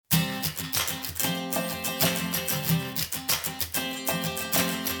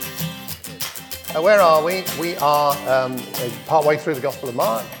Where are we? We are partway through the Gospel of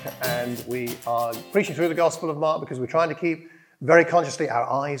Mark, and we are preaching through the Gospel of Mark because we're trying to keep very consciously our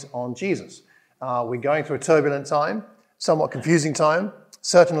eyes on Jesus. We're going through a turbulent time, somewhat confusing time,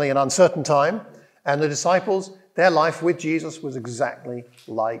 certainly an uncertain time, and the disciples, their life with Jesus was exactly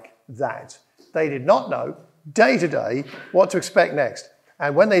like that. They did not know day to day what to expect next.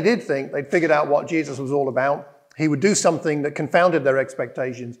 And when they did think they'd figured out what Jesus was all about, he would do something that confounded their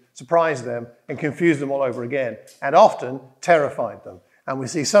expectations, surprised them, and confused them all over again, and often terrified them. And we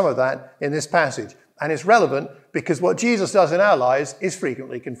see some of that in this passage. And it's relevant because what Jesus does in our lives is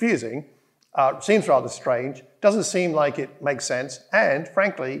frequently confusing, seems rather strange, doesn't seem like it makes sense, and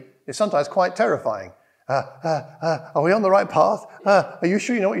frankly, is sometimes quite terrifying. Are we on the right path? Are you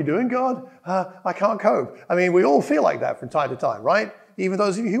sure you know what you're doing, God? I can't cope. I mean, we all feel like that from time to time, right? Even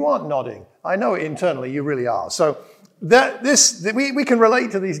those of you who aren't nodding. I know internally you really are. So we can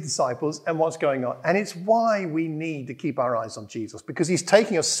relate to these disciples and what's going on. And it's why we need to keep our eyes on Jesus, because he's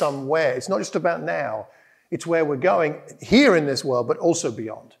taking us somewhere. It's not just about now. It's where we're going here in this world, but also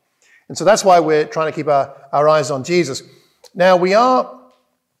beyond. And so that's why we're trying to keep our eyes on Jesus. Now, we are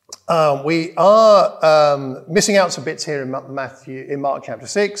missing out some bits here in Mark chapter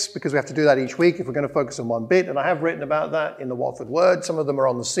 6, because we have to do that each week if we're going to focus on one bit. And I have written about that in the Watford Word. Some of them are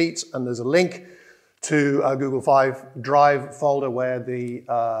on the seats, and there's a link to a Google Drive folder where the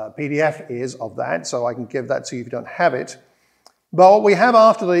PDF is of that. So I can give that to you if you don't have it. But what we have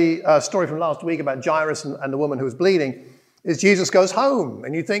after the story from last week about Jairus and the woman who was bleeding is Jesus goes home,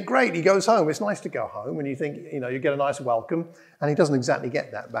 and you think, great, he goes home. It's nice to go home, and you think, you get a nice welcome, and he doesn't exactly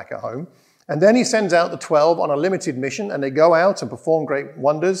get that back at home. And then he sends out the 12 on a limited mission, and they go out and perform great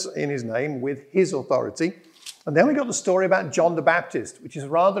wonders in his name with his authority. And then we got the story about John the Baptist, which is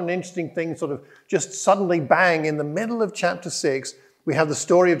rather an interesting thing, sort of just suddenly bang in the middle of chapter 6, we have the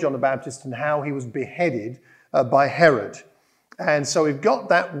story of John the Baptist and how he was beheaded by Herod. And so we've got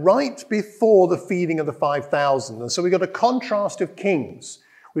that right before the feeding of the 5,000. And so we've got a contrast of kings.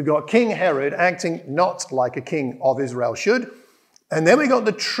 We've got King Herod acting not like a king of Israel should. And then we got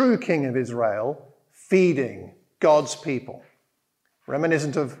the true king of Israel feeding God's people.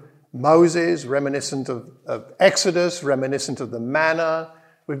 Reminiscent of Moses, reminiscent of Exodus, reminiscent of the manna.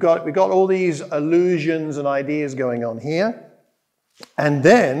 We've got all these allusions and ideas going on here. And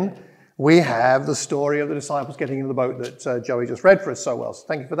then we have the story of the disciples getting into the boat that Joey just read for us so well. So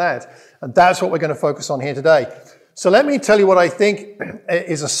thank you for that. And that's what we're going to focus on here today. So let me tell you what I think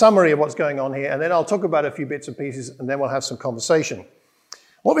is a summary of what's going on here, and then I'll talk about a few bits and pieces, and then we'll have some conversation.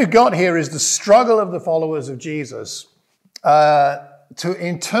 What we've got here is the struggle of the followers of Jesus to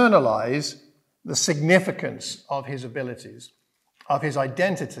internalize the significance of his abilities, of his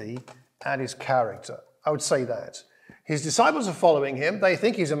identity, and his character. I would say that. His disciples are following him. They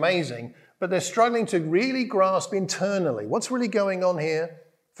think he's amazing, but they're struggling to really grasp internally what's really going on here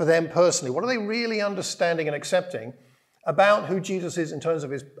for them personally. What are they really understanding and accepting about who Jesus is in terms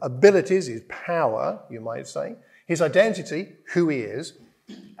of his abilities, his power, you might say, his identity, who he is,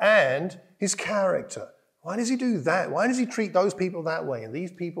 and his character. Why does he do that? Why does he treat those people that way and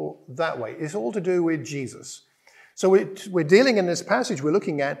these people that way? It's all to do with Jesus. So we're dealing in this passage, we're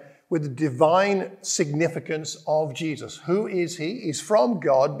looking at with the divine significance of Jesus. Who is he? He's from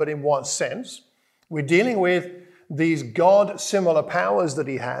God, but in what sense? We're dealing with these God-similar powers that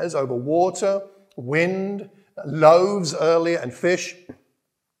he has over water, wind, loaves earlier, and fish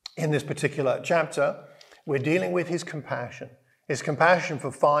in this particular chapter. We're dealing with his compassion for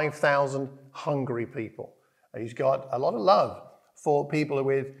 5,000 hungry people. He's got a lot of love for people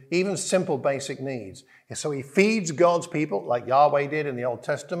with even simple basic needs. So he feeds God's people like Yahweh did in the Old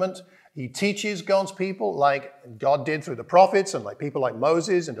Testament. He teaches God's people like God did through the prophets and like people like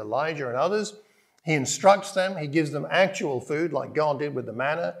Moses and Elijah and others. He instructs them. He gives them actual food like God did with the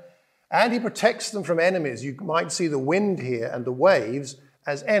manna. And he protects them from enemies. You might see the wind here and the waves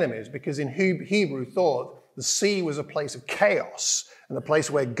as enemies, because in Hebrew thought the sea was a place of chaos and a place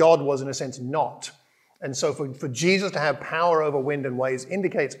where God was in a sense not. And so for Jesus to have power over wind and waves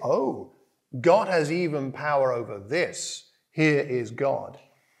indicates, God has even power over this. Here is God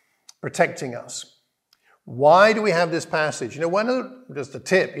protecting us. Why do we have this passage? Just a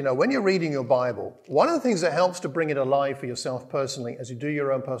tip, when you're reading your Bible, one of the things that helps to bring it alive for yourself personally as you do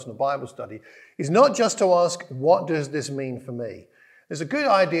your own personal Bible study is not just to ask, what does this mean for me? There's a good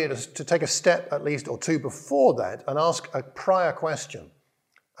idea to take a step at least or two before that and ask a prior question.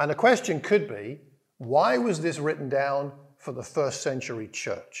 And the question could be, why was this written down for the first century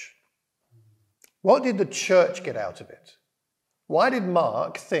church? What did the church get out of it? Why did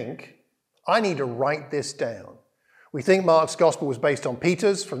Mark think, I need to write this down? We think Mark's gospel was based on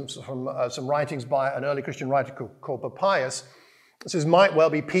Peter's from some writings by an early Christian writer called Papias. This might well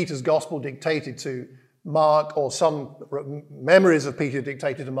be Peter's gospel dictated to Mark, or some memories of Peter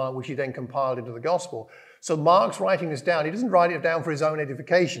dictated to Mark, which he then compiled into the gospel. So Mark's writing this down. He doesn't write it down for his own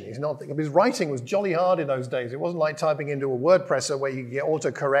edification. His writing was jolly hard in those days. It wasn't like typing into a word presser where you get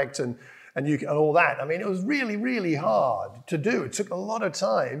autocorrect and all that. I mean, it was really, really hard to do. It took a lot of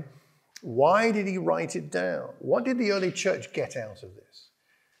time. Why did he write it down? What did the early church get out of this?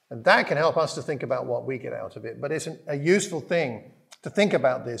 And that can help us to think about what we get out of it. But it's a useful thing to think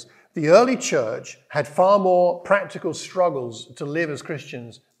about this. The early church had far more practical struggles to live as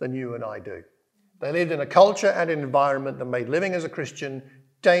Christians than you and I do. They lived in a culture and an environment that made living as a Christian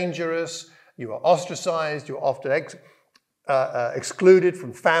dangerous. You were ostracized. You were often excluded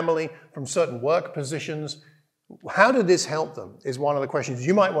from family, from certain work positions. How did this help them is one of the questions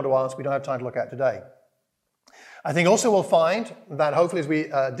you might want to ask we don't have time to look at today. I think also we'll find that hopefully as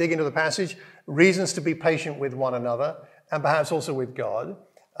we dig into the passage, reasons to be patient with one another and perhaps also with God.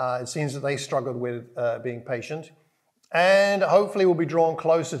 It seems that they struggled with being patient. And hopefully we'll be drawn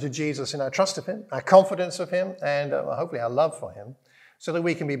closer to Jesus in our trust of him, our confidence of him, and hopefully our love for him, so that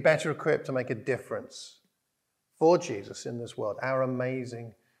we can be better equipped to make a difference for Jesus in this world, our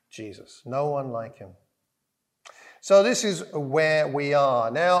amazing Jesus. No one like him. So this is where we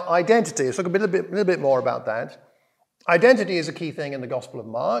are. Now, identity. Let's talk a little bit more about that. Identity is a key thing in the Gospel of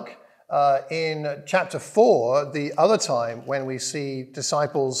Mark. In chapter 4, the other time when we see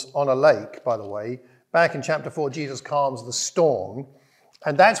disciples on a lake, by the way, back in chapter 4, Jesus calms the storm,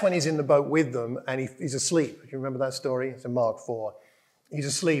 and that's when he's in the boat with them, and he's asleep. Do you remember that story? It's in Mark 4. He's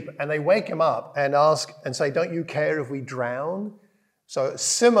asleep, and they wake him up and ask and say, "Don't you care if we drown?" So,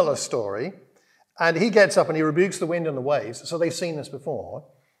 similar story. And he gets up and he rebukes the wind and the waves. So they've seen this before.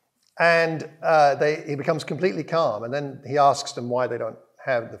 And he becomes completely calm, and then he asks them why they don't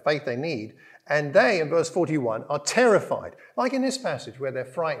have the faith they need. And they, in verse 41, are terrified, like in this passage where they're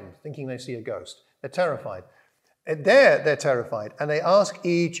frightened, thinking they see a ghost. They're terrified. And they're terrified, and they ask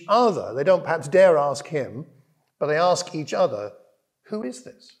each other. They don't perhaps dare ask him, but they ask each other, "Who is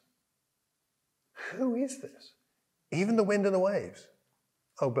this? Who is this? Even the wind and the waves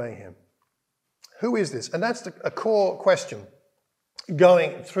obey him." Who is this? And that's a core question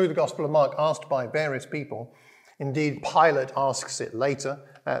going through the Gospel of Mark, asked by various people. Indeed, Pilate asks it later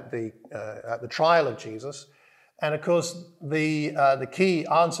at the trial of Jesus. And of course, the key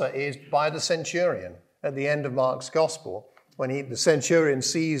answer is by the centurion at the end of Mark's Gospel, when the centurion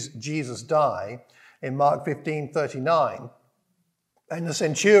sees Jesus die in Mark 15:39. And the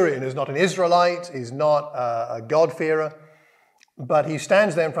centurion is not an Israelite, he's not a God-fearer, but he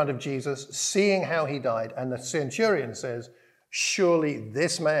stands there in front of Jesus, seeing how he died, and the centurion says, "Surely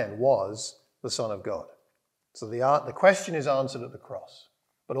this man was the Son of God." So the question is answered at the cross.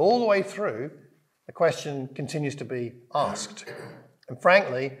 But all the way through, the question continues to be asked. And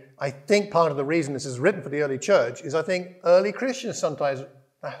frankly, I think part of the reason this is written for the early church is I think early Christians sometimes,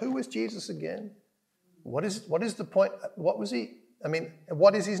 who was Jesus again? What is the point? What was he? I mean,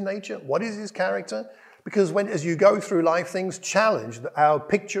 what is his nature? What is his character? Because as you go through life, things challenge our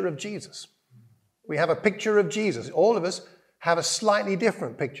picture of Jesus. We have a picture of Jesus. All of us have a slightly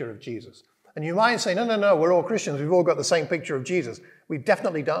different picture of Jesus. And you might say, no, we're all Christians. We've all got the same picture of Jesus. We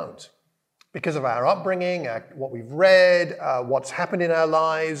definitely don't. Because of our upbringing, what we've read, what's happened in our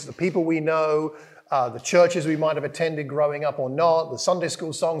lives, the people we know, the churches we might have attended growing up or not, the Sunday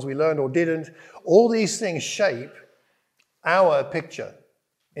school songs we learned or didn't. All these things shape our picture,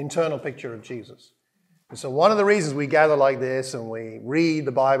 internal picture of Jesus. And so one of the reasons we gather like this and we read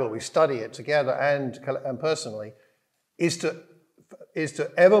the Bible, we study it together and personally, is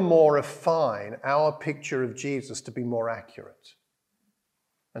to ever more refine our picture of Jesus to be more accurate.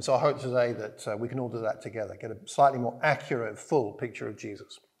 And so I hope today that we can all do that together, get a slightly more accurate, full picture of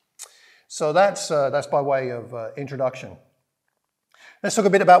Jesus. So that's by way of introduction. Let's talk a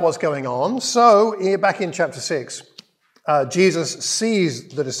bit about what's going on. So here back in chapter 6, Jesus sees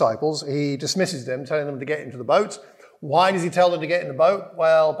the disciples. He dismisses them, telling them to get into the boat. Why does he tell them to get in the boat?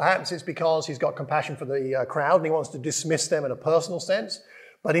 Well, perhaps it's because he's got compassion for the crowd and he wants to dismiss them in a personal sense.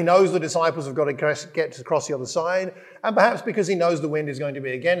 But he knows the disciples have got to get across the other side. And perhaps because he knows the wind is going to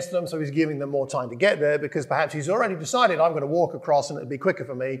be against them, so he's giving them more time to get there, because perhaps he's already decided, I'm going to walk across and it'll be quicker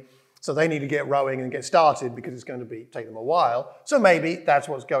for me. So they need to get rowing and get started because it's going to take them a while. So maybe that's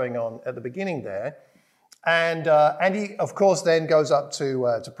what's going on at the beginning there. And he, of course, then goes up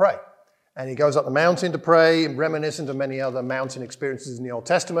to pray. And he goes up the mountain to pray, reminiscent of many other mountain experiences in the Old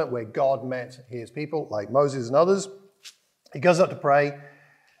Testament where God met his people, like Moses and others. He goes up to pray.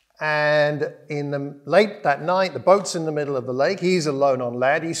 And late that night, the boat's in the middle of the lake. He's alone on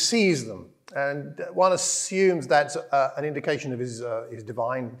land. He sees them. And one assumes that's an indication of his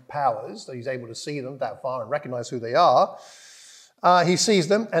divine powers, that he's able to see them that far and recognize who they are. He sees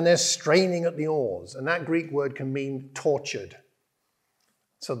them, and they're straining at the oars. And that Greek word can mean tortured.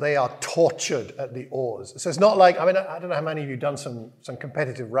 So they are tortured at the oars. So it's not like, I don't know how many of you have done some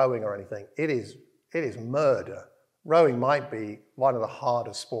competitive rowing or anything. It is murder. Rowing might be one of the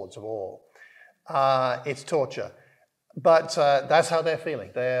hardest sports of all. It's torture. But that's how they're feeling.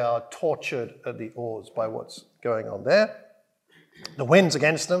 They are tortured at the oars by what's going on there. The wind's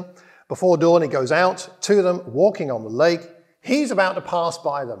against them. Before dawn, he goes out to them, walking on the lake. He's about to pass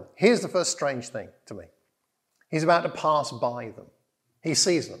by them. Here's the first strange thing to me. He's about to pass by them. He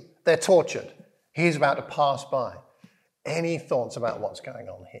sees them. They're tortured. He's about to pass by. Any thoughts about what's going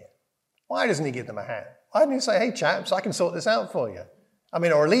on here? Why doesn't he give them a hand? Why doesn't he say, hey, chaps, I can sort this out for you?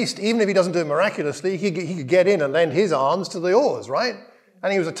 Or at least, even if he doesn't do it miraculously, he could get in and lend his arms to the oars, right?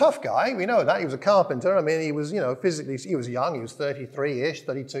 And he was a tough guy. We know that. He was a carpenter. He was, physically, he was young. He was 33-ish,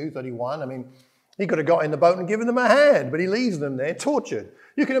 32, 31. He could have got in the boat and given them a hand, but he leaves them there tortured.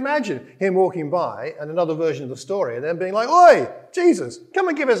 You can imagine him walking by and another version of the story and then being like, oi, Jesus, come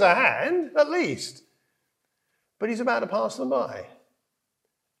and give us a hand, at least. But he's about to pass them by.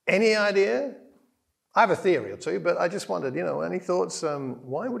 Any idea? I have a theory or two, but I just wondered, any thoughts?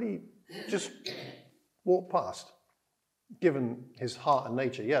 Why would he just walk past, given his heart and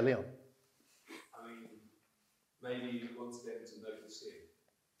nature? Yeah, Leon. Maybe he wants them to notice him.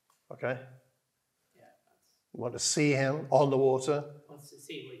 Okay. Yeah. Want to see him on the water. Wants to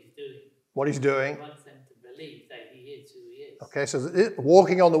see what he's doing. What he's doing. He wants them to believe that he is who he is. Okay, so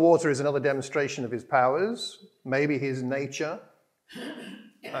walking on the water is another demonstration of his powers, maybe his nature.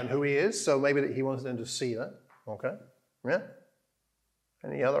 And who he is, so maybe that he wants them to see that. Okay, yeah?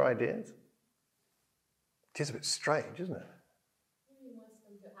 Any other ideas? It is a bit strange, isn't it? He wants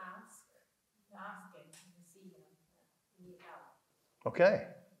them to ask him to see him. He needs help. Okay,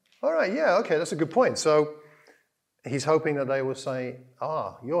 all right, yeah, okay, that's a good point. So he's hoping that they will say,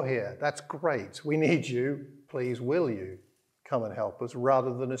 you're here, that's great, we need you, please will you come and help us,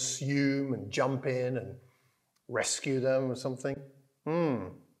 rather than assume and jump in and rescue them or something.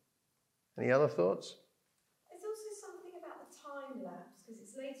 Any other thoughts? There's also something about the time lapse, because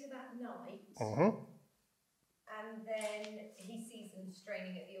it's later that night, and then he sees them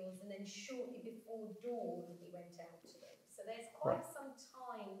straining at the oars, and then shortly before dawn he went out to them. So there's quite some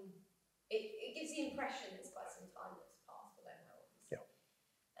time. It gives the impression there's quite some time that's passed, I don't know. Yeah.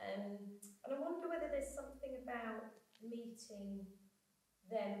 And I wonder whether there's something about meeting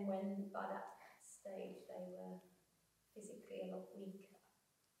them when by that stage they were physically a lot weaker.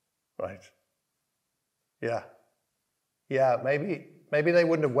 Right. Yeah. Yeah, maybe they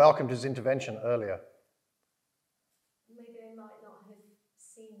wouldn't have welcomed his intervention earlier. Maybe they might not have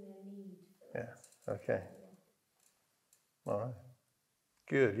seen their need for it. Yeah, okay. All right.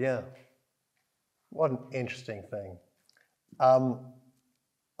 Good, yeah. What an interesting thing.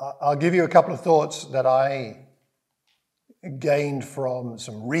 I'll give you a couple of thoughts that I gained from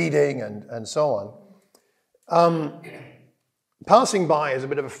some reading and so on. Passing by is a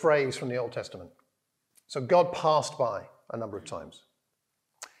bit of a phrase from the Old Testament. So God passed by a number of times.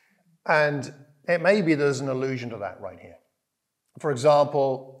 And it may be there's an allusion to that right here. For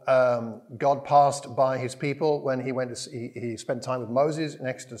example, God passed by his people when he spent time with Moses in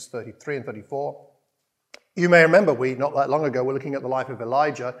Exodus 33 and 34. You may remember not that long ago, we're looking at the life of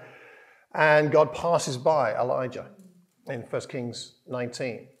Elijah, and God passes by Elijah in 1 Kings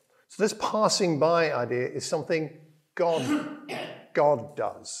 19. So this passing by idea is something God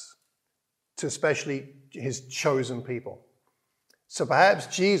does to especially his chosen people. So perhaps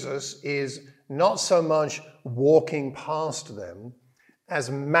Jesus is not so much walking past them as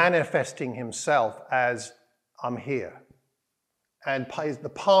manifesting himself as I'm here. And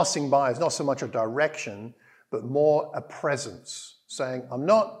the passing by is not so much a direction, but more a presence, saying, I'm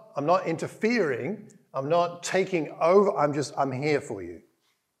not interfering, I'm not taking over, I'm here for you.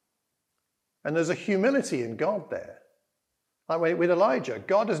 And there's a humility in God there. Like with Elijah,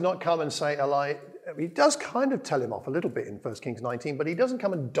 God does not come and say, he does kind of tell him off a little bit in 1 Kings 19, but he doesn't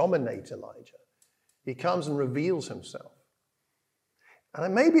come and dominate Elijah. He comes and reveals himself.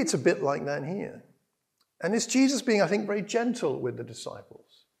 And maybe it's a bit like that here. And it's Jesus being, I think, very gentle with the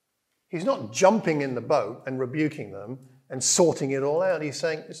disciples. He's not jumping in the boat and rebuking them and sorting it all out. He's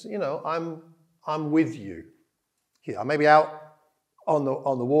saying, I'm with you here. I may be out on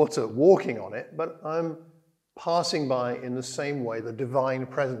the water walking on it, but I'm passing by in the same way the divine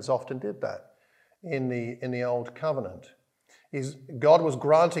presence often did that in the Old Covenant. God was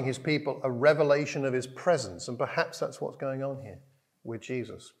granting his people a revelation of his presence, and perhaps that's what's going on here with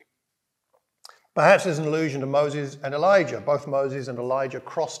Jesus. Perhaps there's an allusion to Moses and Elijah. Both Moses and Elijah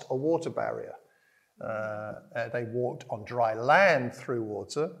crossed a water barrier. They walked on dry land through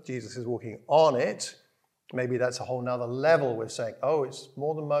water. Jesus is walking on it. Maybe that's a whole nother level. We're saying, oh, it's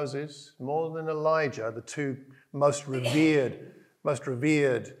more than Moses, more than Elijah, the two most revered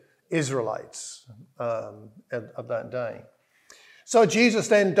Israelites of that day. So Jesus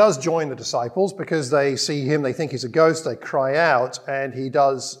then does join the disciples because they see him, they think he's a ghost, they cry out, and he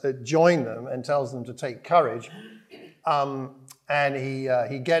does join them and tells them to take courage. And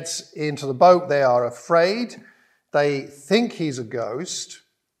he gets into the boat. They are afraid. They think he's a ghost.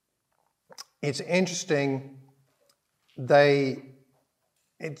 It's interesting. It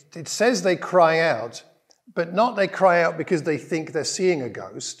says they cry out, but not they cry out because they think they're seeing a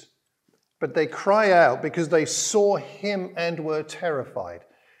ghost, but they cry out because they saw him and were terrified.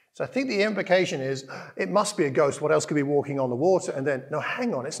 So I think the implication is, it must be a ghost. What else could be walking on the water? And then, no,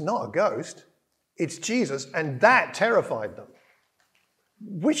 hang on, it's not a ghost. It's Jesus, and that terrified them,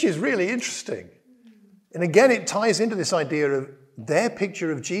 which is really interesting. And again, it ties into this idea of their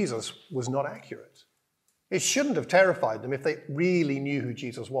picture of Jesus was not accurate. It shouldn't have terrified them if they really knew who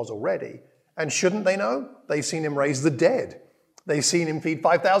Jesus was already. And shouldn't they know? They've seen him raise the dead. They've seen him feed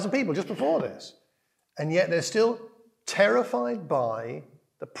 5,000 people just before this. And yet they're still terrified by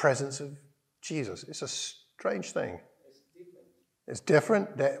the presence of Jesus. It's a strange thing. It's different.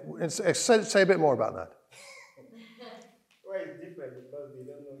 Say a bit more about that. Well, it's different because they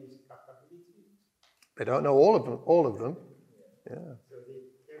don't know his capability. They don't know all of them. Yeah. So they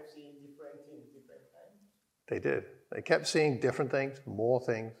kept seeing different things different times. They did. They kept seeing different things, more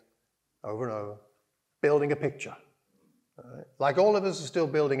things, over and over, building a picture. All right? Like all of us are still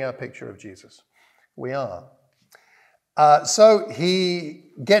building our picture of Jesus. We are. So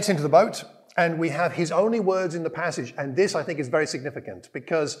he gets into the boat, and we have his only words in the passage. And this, I think, is very significant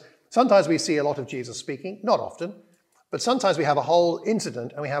because sometimes we see a lot of Jesus speaking, not often, but sometimes we have a whole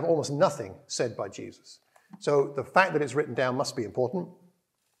incident and we have almost nothing said by Jesus. So the fact that it's written down must be important.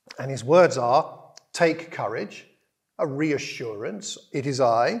 And his words are, take courage, a reassurance, it is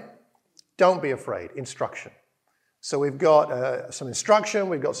I, don't be afraid, instruction. So we've got some instruction,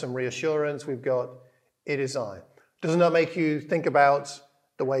 we've got some reassurance, we've got, it is I. Doesn't that make you think about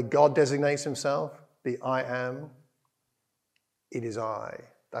the way God designates himself? The I am, it is I.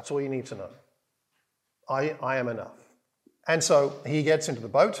 That's all you need to know. I am enough. And so he gets into the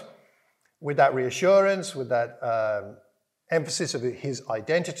boat with that reassurance, with that emphasis of his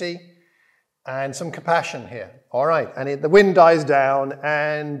identity, and some compassion here. All right, and the wind dies down,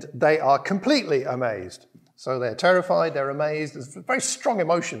 and they are completely amazed. So they're terrified, they're amazed. There's very strong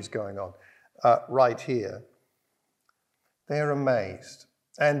emotions going on right here. They're amazed.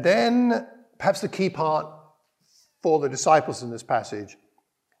 And then, perhaps the key part for the disciples in this passage,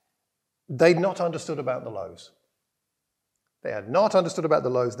 they'd not understood about the loaves. They had not understood about the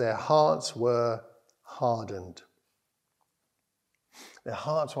loaves. Their hearts were hardened. Their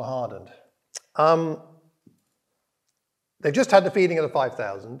hearts were hardened. They've just had the feeding of the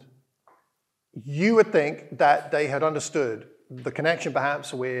 5,000. You would think that they had understood the connection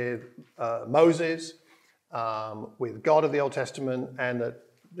perhaps with Moses, with God of the Old Testament, and that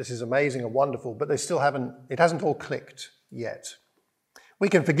this is amazing and wonderful, but it hasn't all clicked yet. We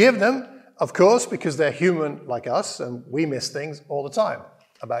can forgive them, of course, because they're human like us, and we miss things all the time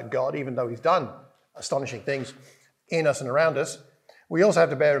about God, even though he's done astonishing things in us and around us. We also have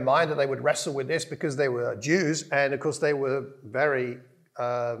to bear in mind that they would wrestle with this because they were Jews, and of course they were very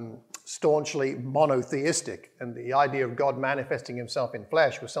staunchly monotheistic, and the idea of God manifesting himself in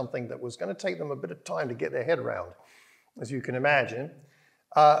flesh was something that was going to take them a bit of time to get their head around, as you can imagine.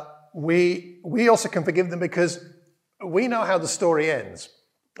 We also can forgive them because we know how the story ends.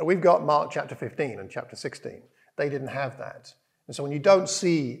 We've got Mark chapter 15 and chapter 16. They didn't have that. And so when you don't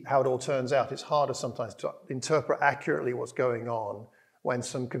see how it all turns out, it's harder sometimes to interpret accurately what's going on when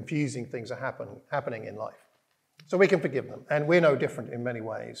some confusing things are happening in life. So we can forgive them, and we're no different in many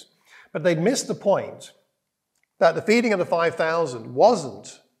ways. But they'd missed the point that the feeding of the 5,000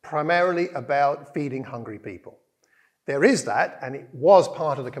 wasn't primarily about feeding hungry people. There is that, and it was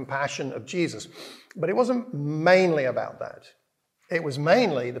part of the compassion of Jesus, but it wasn't mainly about that. It was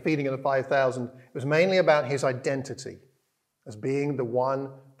mainly, the feeding of the 5,000, it was mainly about his identity as being the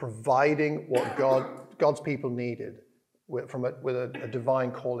one providing what God's people needed with a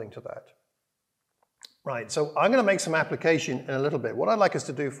divine calling to that. Right, so I'm going to make some application in a little bit. What I'd like us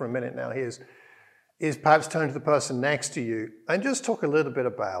to do for a minute now is perhaps turn to the person next to you and just talk a little bit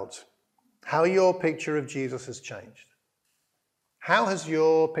about how your picture of Jesus has changed. How has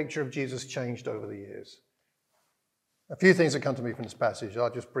your picture of Jesus changed over the years? A few things that come to me from this passage, I'll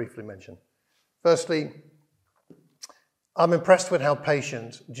just briefly mention. Firstly, I'm impressed with how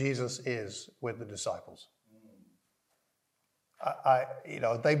patient Jesus is with the disciples.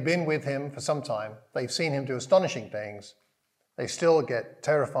 They've been with him for some time. They've seen him do astonishing things. They still get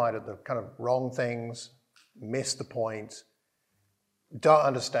terrified at the kind of wrong things, miss the point, don't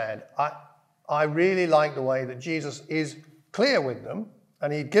understand. I really like the way that Jesus is clear with them,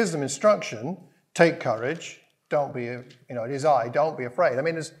 and he gives them instruction. Take courage. Don't be, it is I. Don't be afraid. I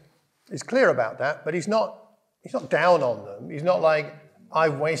mean, he's clear about that, but he's not down on them. He's not like,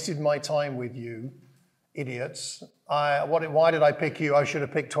 I've wasted my time with you, idiots. Why did I pick you? I should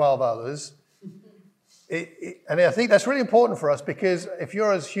have picked 12 others. And I think that's really important for us, because if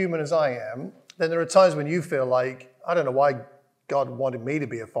you're as human as I am, then there are times when you feel like, I don't know why God wanted me to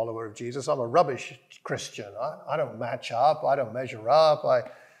be a follower of Jesus. I'm a rubbish Christian. I don't match up. I don't measure up.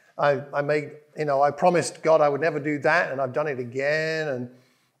 I promised God I would never do that, and I've done it again,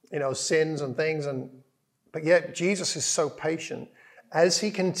 and, sins and things. But yet Jesus is so patient as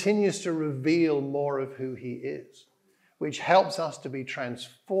he continues to reveal more of who he is, which helps us to be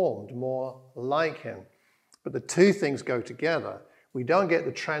transformed more like him. But the two things go together. We don't get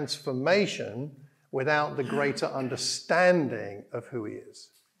the transformation without the greater understanding of who he is.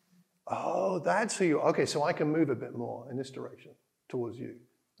 Oh, that's who you are. Okay, so I can move a bit more in this direction towards you.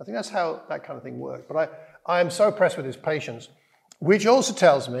 I think that's how that kind of thing works. But I am so impressed with his patience, which also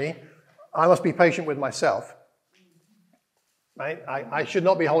tells me I must be patient with myself. Right? I should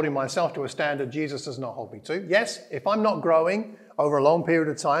not be holding myself to a standard Jesus does not hold me to. Yes, if I'm not growing over a long period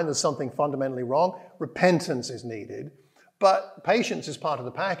of time, there's something fundamentally wrong. Repentance is needed. But patience is part of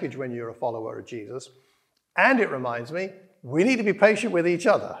the package when you're a follower of Jesus. And it reminds me, we need to be patient with each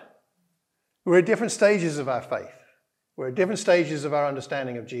other. We're at different stages of our faith. We're at different stages of our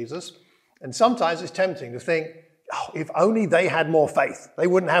understanding of Jesus. And sometimes it's tempting to think, oh, if only they had more faith, they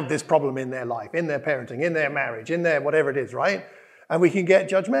wouldn't have this problem in their life, in their parenting, in their marriage, in their whatever it is, right? And we can get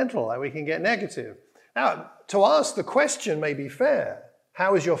judgmental and we can get negative. Now, to ask the question may be fair.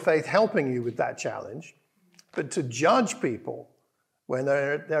 How is your faith helping you with that challenge? But to judge people when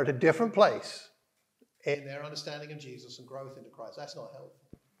they're at a different place in their understanding of Jesus and growth into Christ, that's not helpful.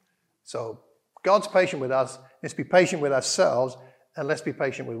 So God's patient with us. Let's be patient with ourselves, and let's be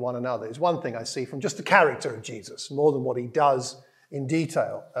patient with one another. It's one thing I see from just the character of Jesus, more than what he does in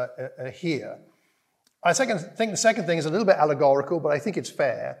detail here. I think the second thing is a little bit allegorical, but I think it's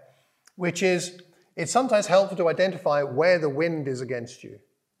fair, which is it's sometimes helpful to identify where the wind is against you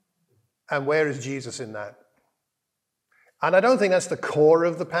and where is Jesus in that. And I don't think that's the core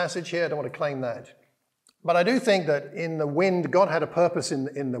of the passage here. I don't want to claim that. But I do think that in the wind, God had a purpose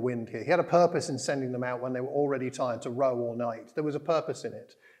in the wind here. He had a purpose in sending them out when they were already tired to row all night. There was a purpose in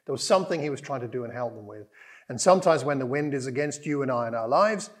it. There was something he was trying to do and help them with. And sometimes when the wind is against you and I in our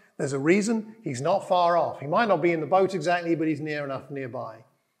lives, there's a reason. He's not far off. He might not be in the boat exactly, but he's near enough nearby.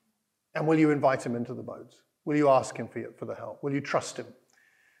 And will you invite him into the boat? Will you ask him for the help? Will you trust him?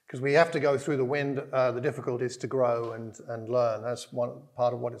 Because we have to go through the wind, the difficulties to grow and learn. That's one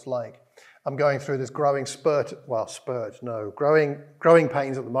part of what it's like. I'm going through this growing growing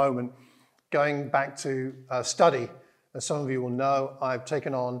pains at the moment, going back to study. As some of you will know, I've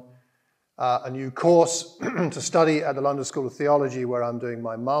taken on a new course to study at the London School of Theology, where I'm doing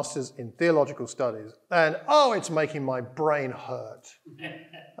my master's in theological studies. And it's making my brain hurt.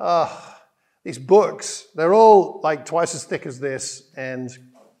 These books, they're all like twice as thick as this and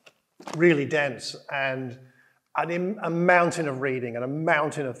really dense, and a mountain of reading and a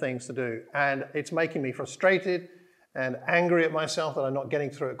mountain of things to do. And it's making me frustrated and angry at myself that I'm not getting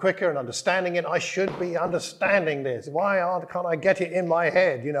through it quicker and understanding it. I should be understanding this. Why can't I get it in my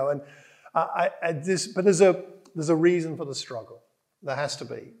head? And but there's a reason for the struggle. There has to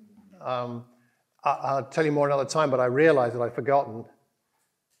be. I'll tell you more another time, but I realize that I've forgotten.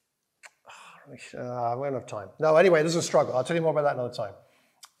 I won't have time. No, anyway, there's a struggle. I'll tell you more about that another time.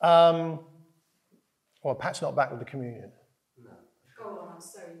 Well, Pat's not back with the communion. No. Go on, I'm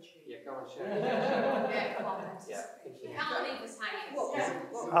so intrigued. Yeah, go on, share. Yeah, come on. Yeah. You can't leave us hanging.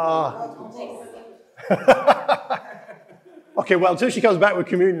 Okay, well, until she comes back with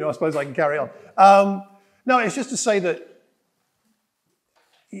communion, I suppose I can carry on. No, it's just to say that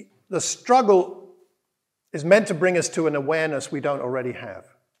the struggle is meant to bring us to an awareness we don't already have.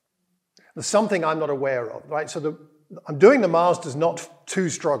 There's something I'm not aware of, right? So I'm doing the masters not to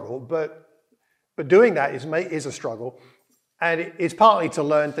struggle, but doing that is a struggle. And it's partly to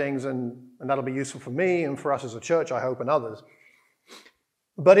learn things, and that'll be useful for me and for us as a church, I hope, and others.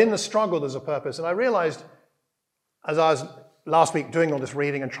 But in the struggle, there's a purpose. And I realized as I was last week doing all this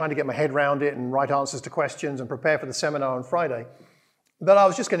reading and trying to get my head around it and write answers to questions and prepare for the seminar on Friday, that I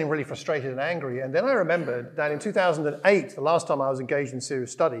was just getting really frustrated and angry. And then I remembered that in 2008, the last time I was engaged in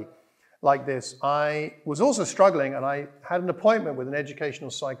serious study like this, I was also struggling, and I had an appointment with an educational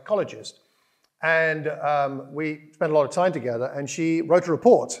psychologist. And we spent a lot of time together, and she wrote a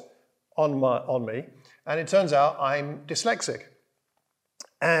report on me. And it turns out I'm dyslexic.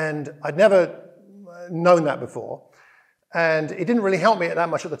 And I'd never known that before. And it didn't really help me that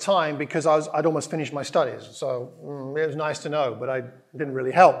much at the time because I'd almost finished my studies. So it was nice to know, but it didn't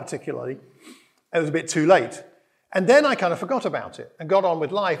really help particularly. It was a bit too late. And then I kind of forgot about it and got on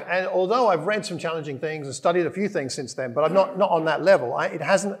with life. And although I've read some challenging things and studied a few things since then, but I'm not on that level, it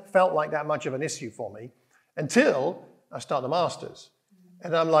hasn't felt like that much of an issue for me until I start the Masters.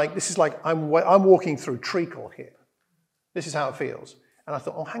 And I'm like, this is like I'm walking through treacle here. This is how it feels. And I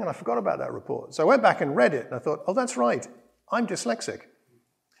thought, oh, hang on, I forgot about that report. So I went back and read it, and I thought, oh, that's right, I'm dyslexic.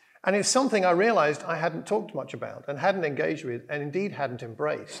 And it's something I realized I hadn't talked much about and hadn't engaged with and indeed hadn't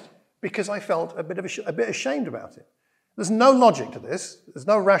embraced because I felt a bit ashamed about it. There's no logic to this. There's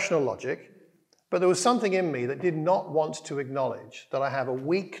no rational logic. But there was something in me that did not want to acknowledge that I have a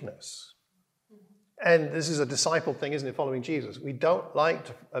weakness. And this is a disciple thing, isn't it, following Jesus? We don't like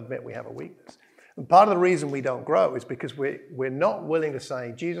to admit we have a weakness. And part of the reason we don't grow is because we're not willing to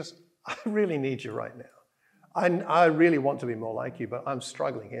say, Jesus, I really need you right now. I really want to be more like you, but I'm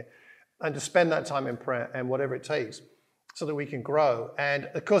struggling here. And to spend that time in prayer and whatever it takes so that we can grow. And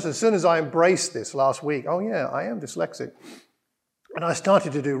of course, as soon as I embraced this last week, oh yeah, I am dyslexic. And I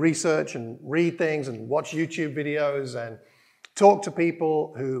started to do research and read things and watch YouTube videos and talk to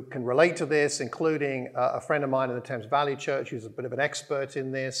people who can relate to this, including a friend of mine in the Thames Valley Church who's a bit of an expert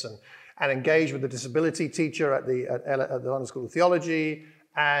in this, and engage with the disability teacher at the London School of Theology,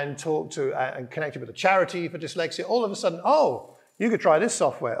 and talk to and connected with a charity for dyslexia. All of a sudden, oh, you could try this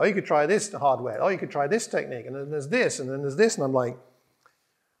software, or you could try this hardware, or you could try this technique, and then there's this, and then there's this, and I'm like,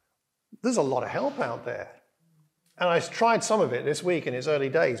 there's a lot of help out there. And I tried some of it this week in its early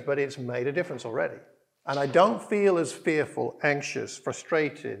days, but it's made a difference already. And I don't feel as fearful, anxious,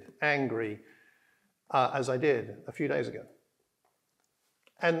 frustrated, angry as I did a few days ago.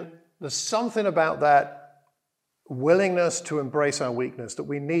 And there's something about that willingness to embrace our weakness that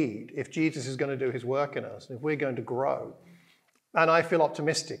we need if Jesus is going to do his work in us, if we're going to grow. And I feel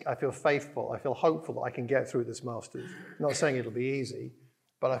optimistic, I feel faithful, I feel hopeful that I can get through this Masters. I'm not saying it'll be easy,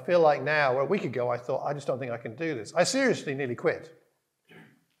 but I feel like now, a week ago, I thought, I just don't think I can do this. I seriously nearly quit.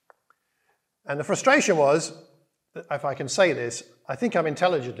 And the frustration was, if I can say this, I think I'm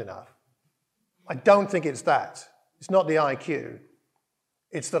intelligent enough. I don't think it's that. It's not the IQ.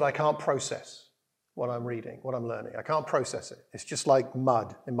 It's that I can't process what I'm reading, what I'm learning. I can't process it. It's just like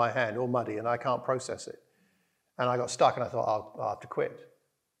mud in my hand, all muddy, and I can't process it. And I got stuck, and I thought, I'll have to quit.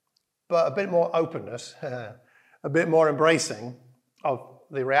 But a bit more openness, a bit more embracing of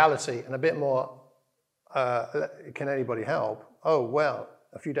the reality, and a bit more, can anybody help? Oh, well,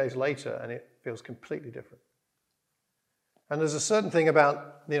 a few days later, and it feels completely different. And there's a certain thing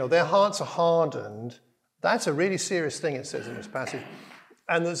about, their hearts are hardened. That's a really serious thing, it says in this passage.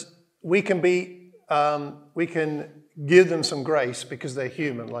 And we can give them some grace because they're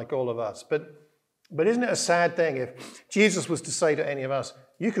human, like all of us. But isn't it a sad thing if Jesus was to say to any of us,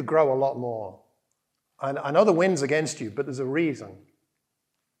 you could grow a lot more. I know the wind's against you, but there's a reason.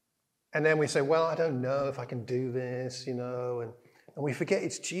 And then we say, well, I don't know if I can do this, and we forget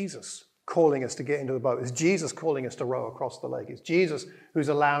it's Jesus calling us to get into the boat. It's Jesus calling us to row across the lake. It's Jesus who's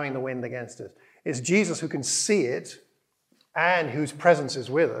allowing the wind against us. It's Jesus who can see it and whose presence is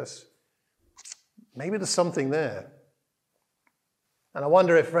with us. Maybe there's something there. And I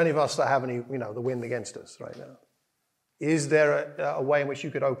wonder if for any of us that have any, the wind against us right now, is there a way in which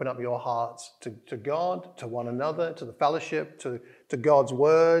you could open up your hearts to God, to one another, to the fellowship, to God's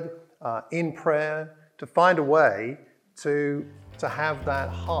word, in prayer, to find a way to have that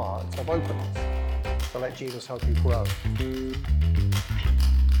heart of openness, to let Jesus help you grow?